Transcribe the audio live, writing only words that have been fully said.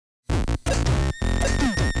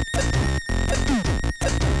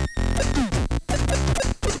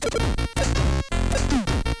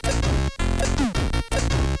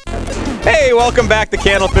Hey, welcome back to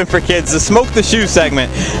Candlepin for Kids, the Smoke the Shoe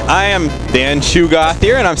segment. I am Dan Shoegoth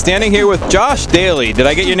here, and I'm standing here with Josh Daly. Did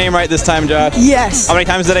I get your name right this time, Josh? Yes. How many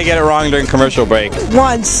times did I get it wrong during commercial break?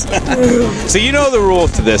 Once. So you know the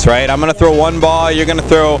rules to this, right? I'm going to throw one ball, you're going to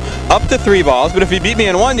throw up to 3 balls, but if you beat me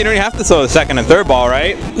in one, you don't even have to throw the second and third ball,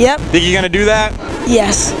 right? Yep. Think you're going to do that?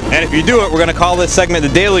 Yes. And if you do it, we're going to call this segment The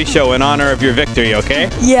Daily Show in honor of your victory, okay?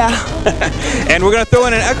 Yeah. And we're going to throw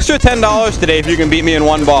in an extra $10 today if you can beat me in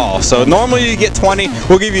one ball. So normally you get 20.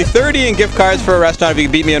 We'll give you 30 in gift cards for a restaurant if you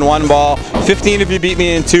can beat me in one ball, 15 if you beat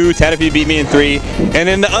me in 2, 10 if you beat me in 3. And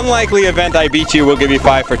in the unlikely event I beat you, we'll give you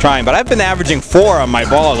 5 for trying. But I've been averaging 4 on my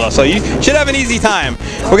balls, so you should have an easy time.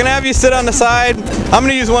 We're going to have you sit on the side. I'm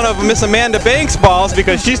going to use one of Miss Amanda Banks' balls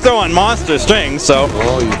because she's throwing monster strings. So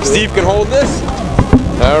Steve can hold this.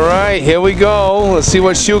 All right, here we go. Let's see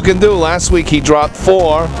what Shoe can do. Last week he dropped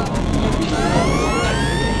 4.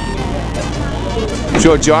 I'm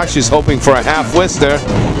sure Josh is hoping for a half Worcester.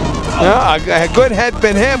 Yeah, a good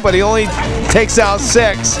headpin hit, but he only takes out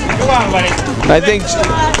 6. Come on, buddy. I think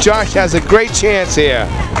Josh has a great chance here.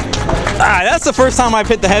 That's the first time I've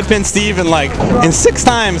hit the headpin, Steve, in 6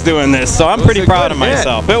 times doing this, so I'm pretty proud of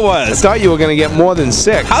myself. It was. I thought you were going to get more than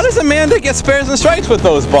 6. How does Amanda get spares and strikes with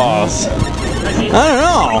those balls? I don't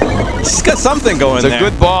know. She's got something going there. It's a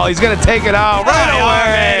good ball. He's going to take it out right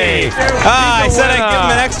away. I said I'd give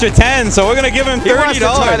him an extra 10, so we're going to give him $30. He wants to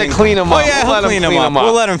try to clean him up. Oh, yeah, he'll clean him up.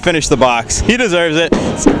 We'll let him finish the box. He deserves it.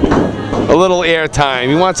 A little air time.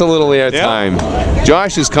 He wants a little air time.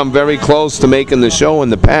 Josh has come very close to making the show in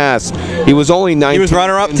the past. He was only 19. He was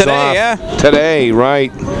runner-up today, yeah. Today,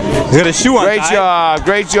 right. He's got a shoe on. Great job,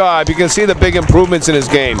 great job. You can see the big improvements in his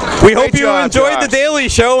game. We hope you enjoyed the Daily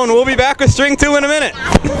Show, and we'll be back with String 2 in a minute.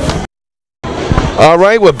 All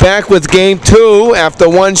right, we're back with Game 2. After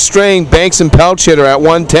one string, Banks and Pelchit are at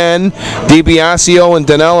 110. DiBiasio and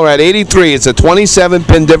Donnell are at 83. It's a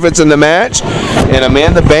 27-pin difference in the match. And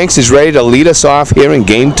Amanda Banks is ready to lead us off here in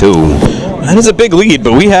Game 2. That is a big lead,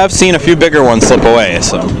 but we have seen a few bigger ones slip away.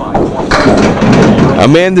 So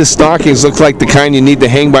Amanda's stockings look like the kind you need to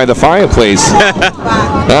hang by the fireplace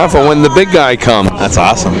for when the big guy comes. That's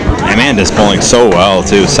awesome. Amanda's pulling so well,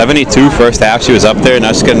 too. 72 first half, she was up there.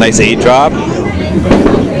 Now she's got a nice 8 drop.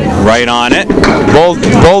 Right on it.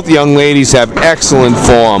 Both young ladies have excellent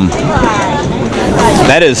form.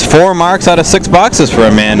 That is 4 marks out of 6 boxes for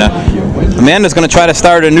Amanda. Amanda's going to try to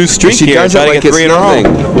start a new streak here. Try to get 3 in a row.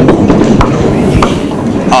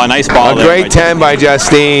 Oh, nice ball there. A great 10 by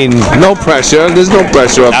Justine. No pressure. There's no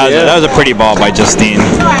pressure up here. That was a pretty ball by Justine.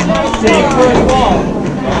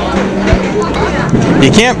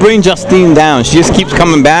 You can't bring Justine down. She just keeps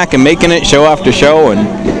coming back and making it show after show.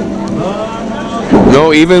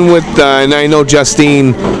 No, even with, and I know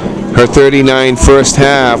Justine, her 39 first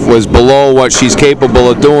half was below what she's capable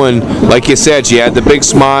of doing. Like you said, she had the big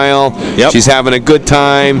smile. Yep. She's having a good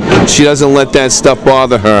time. She doesn't let that stuff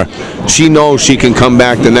bother her. She knows she can come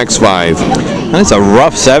back the next 5. That's a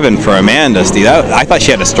rough 7 for Amanda, Steve. I thought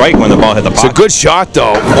she had a strike when the ball hit the pocket. It's a good shot,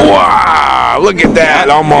 though. Wow, look at that,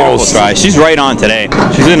 almost. Try. She's right on today.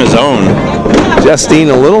 She's in a zone. Justine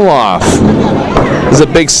a little off. There's a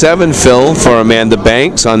big 7 fill for Amanda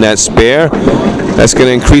Banks on that spare. That's going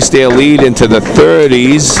to increase their lead into the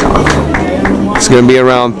 30s. It's going to be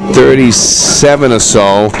around 37 or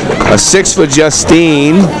so. A 6 for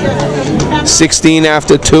Justine. 16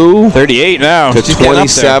 after 2. 38 now. To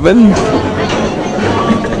 27.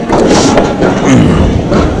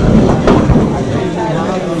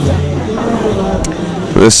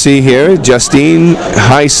 Let's see here. Justine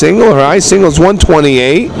high single. Her high single is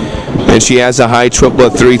 128. And she has a high triple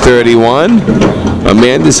at 331.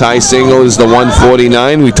 Amanda's high single is the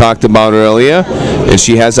 149 we talked about earlier. And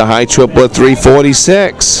she has a high triple at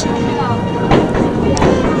 346.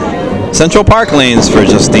 Central Park lanes for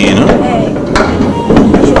Justine.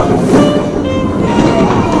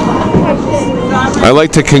 I'd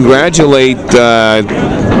like to congratulate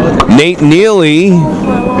Nate Neely.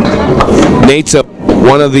 Nate's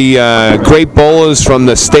one of the great bowlers from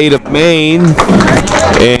the state of Maine.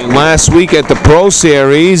 And last week at the Pro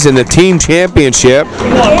Series in the team championship,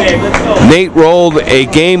 Nate rolled a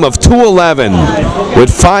game of 211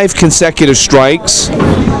 with 5 consecutive strikes.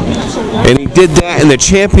 And he did that in the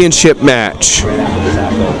championship match.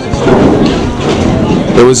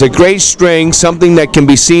 It was a great string, something that can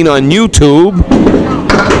be seen on YouTube.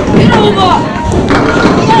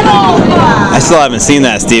 I still haven't seen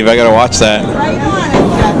that, Steve. I gotta watch that.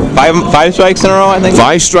 5 strikes in a row, I think?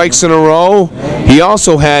 5 strikes in a row. He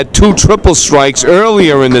also had 2 triple strikes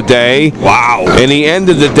earlier in the day. Wow. And he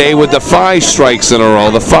ended the day with the 5 strikes in a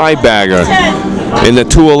row, the 5-bagger in the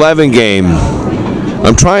 211 game.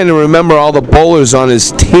 I'm trying to remember all the bowlers on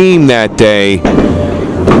his team that day.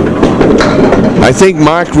 I think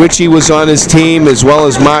Mark Ritchie was on his team, as well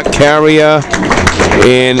as Mark Carrier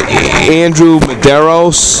and Andrew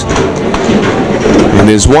Medeiros. And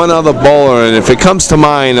there's one other bowler, and if it comes to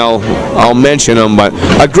mind, I'll mention him. But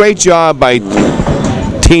a great job by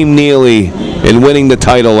Team Neely in winning the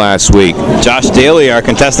title last week. Josh Daly, our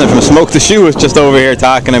contestant from Smoke the Shoe, was just over here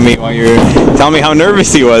talking to me while you were telling me how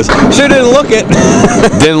nervous he was. Sure didn't look it.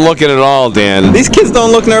 Didn't look it at all, Dan. These kids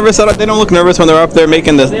don't look nervous. They don't look nervous when they're up there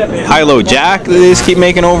making the high-low jack that they just keep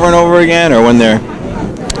making over and over again, or when they're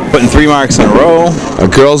putting 3 marks in a row. A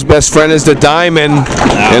girl's best friend is the diamond,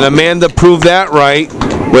 and Amanda proved that right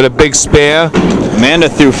with a big spare. Amanda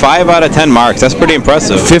threw 5 out of 10 marks. That's pretty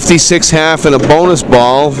impressive. 56 half and a bonus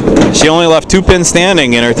ball. She only left 2 pins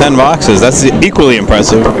standing in her 10 boxes. That's equally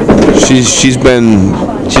impressive. She's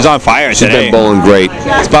on fire today. She's been bowling great.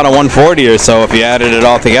 It's about a 140 or so if you added it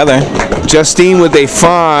all together. Justine with a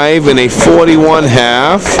 5 and a 41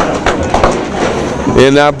 half.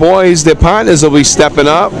 And our boys, their partners will be stepping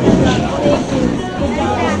up.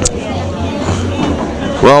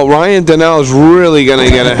 Well, Ryan Donnell is really going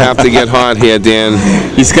to have to get hot here, Dan.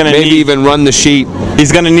 He's going to maybe even run the sheet.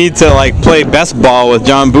 He's going to need to play best ball with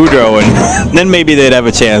John Boudreau, and then maybe they'd have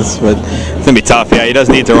a chance. But it's going to be tough. Yeah, he does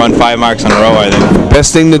need to run 5 marks in a row, I think.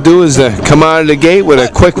 Best thing to do is to come out of the gate with a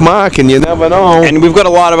quick mark, and you never know. And we've got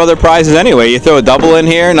a lot of other prizes anyway. You throw a double in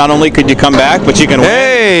here, not only could you come back, but you can win.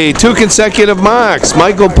 Hey, 2 consecutive marks.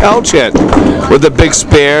 Michael Pelchet with a big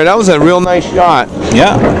spare. That was a real nice shot.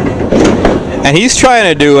 Yeah. And he's trying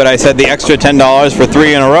to do what I said, the extra $10 for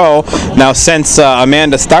 3 in a row. Now, since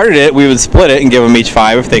Amanda started it, we would split it and give them each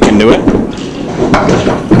 5 if they can do it.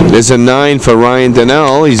 There's a 9 for Ryan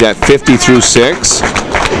Donnell. He's at 50 through 6.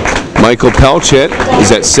 Michael Pelchet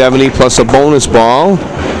is at 70 plus a bonus ball.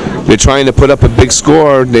 They're trying to put up a big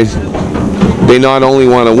score. They not only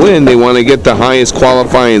want to win, they want to get the highest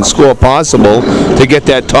qualifying score possible to get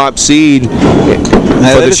that top seed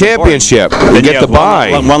for the championship and get the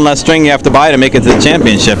bye. One less string you have to buy to make it to the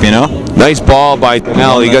championship, you know? Nice ball by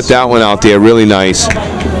Donnell. He got that one out there really nice.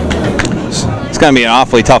 It's going to be an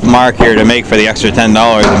awfully tough mark here to make for the extra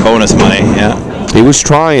 $10 in bonus money. Yeah. He was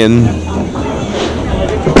trying.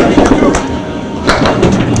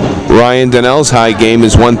 Ryan Donnell's high game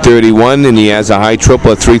is 131, and he has a high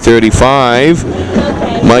triple at 335.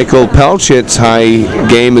 Michael Pelchet's high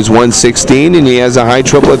game is 116, and he has a high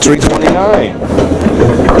triple at 329.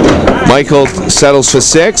 Michael settles for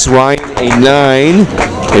 6, Ryan a 9.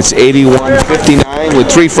 It's 81-59 with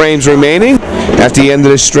 3 frames remaining. At the end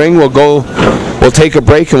of the string, we'll take a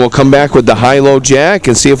break, and we'll come back with the high-low jack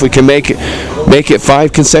and see if we can make it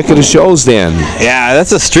 5 consecutive shows, Dan. Yeah,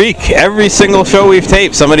 that's a streak. Every single show we've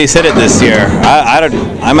taped, somebody's hit it this year.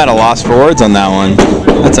 I'm at a loss for words on that one.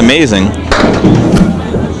 That's amazing.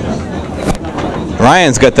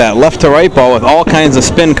 Ryan's got that left to right ball with all kinds of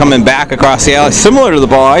spin coming back across the alley, similar to the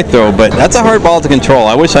ball I throw, but that's a hard ball to control.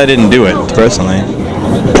 I wish I didn't do it, personally.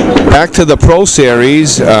 Back to the Pro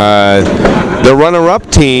Series, the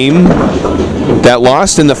runner-up team that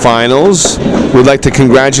lost in the finals. We'd like to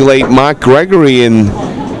congratulate Mark Gregory and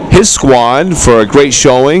his squad for a great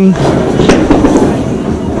showing.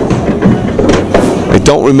 I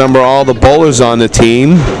don't remember all the bowlers on the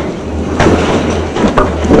team.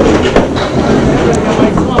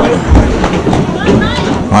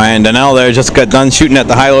 Ryan Donnell there just got done shooting at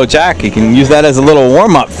the high-low jack. He can use that as a little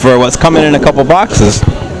warm-up for what's coming in a couple boxes.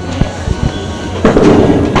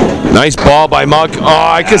 Nice ball by Mark. Oh,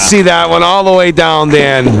 I could see that one all the way down,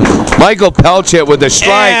 Dan. Michael Pelchet with the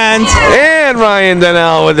strike. And Ryan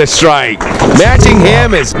Donnell with the strike. Matching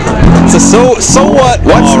hammers. So what?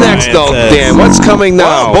 What's next, though, Dan? What's coming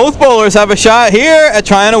now? Well, both bowlers have a shot here at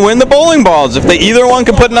trying to win the bowling balls. If either one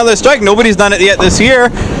can put another strike, nobody's done it yet this year,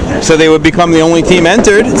 so they would become the only team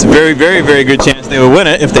entered. It's a very, very, very good chance they would win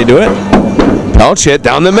it if they do it. Pelchet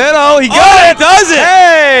down the middle. He got it. Does it?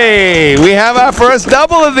 Hey, we have our first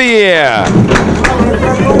double of the year.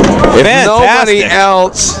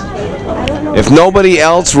 If nobody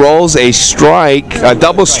else rolls a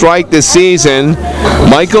double strike this season,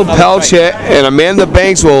 Michael Pelchet and Amanda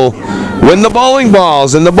Banks will win the bowling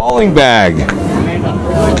balls in the bowling bag.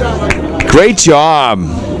 Great job.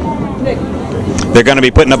 They're going to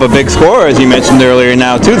be putting up a big score, as you mentioned earlier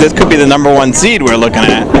now, too. This could be the #1 seed we're looking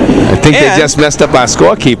at. I think they just messed up our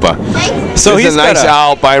scorekeeper. So he's a nice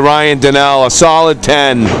out by Ryan Donnell, a solid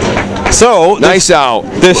 10. So nice out.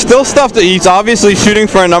 There's still stuff that he's obviously shooting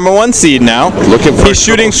for a #1 seed now. He's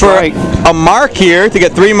shooting for a mark here to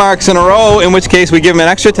get 3 marks in a row, in which case we give him an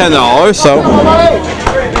extra $10. So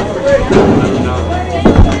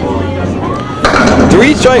 3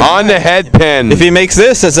 3-strike. On the head pin. If he makes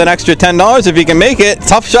this, it's an extra $10. If he can make it,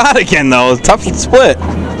 tough shot again though. Tough split.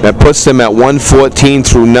 That puts them at 114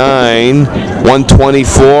 through 9,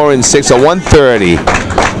 124 and 6, a 130.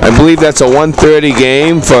 I believe that's a 130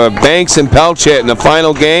 game for Banks and Pelchet in the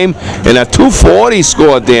final game, and a 240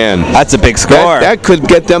 score, Dan. That's a big score. That could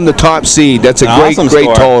get them the top seed. That's a great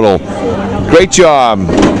score. total. Great job.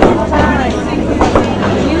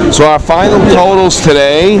 So our final totals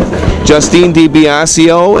today, Justine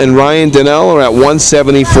DiBiasio and Ryan Donnell are at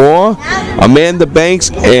 174. Amanda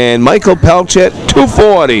Banks and Michael Pelchet,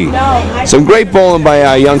 240. Some great bowling by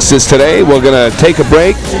our youngsters today. We're going to take a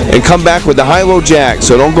break and come back with the high-low jack,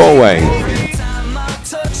 so don't go away.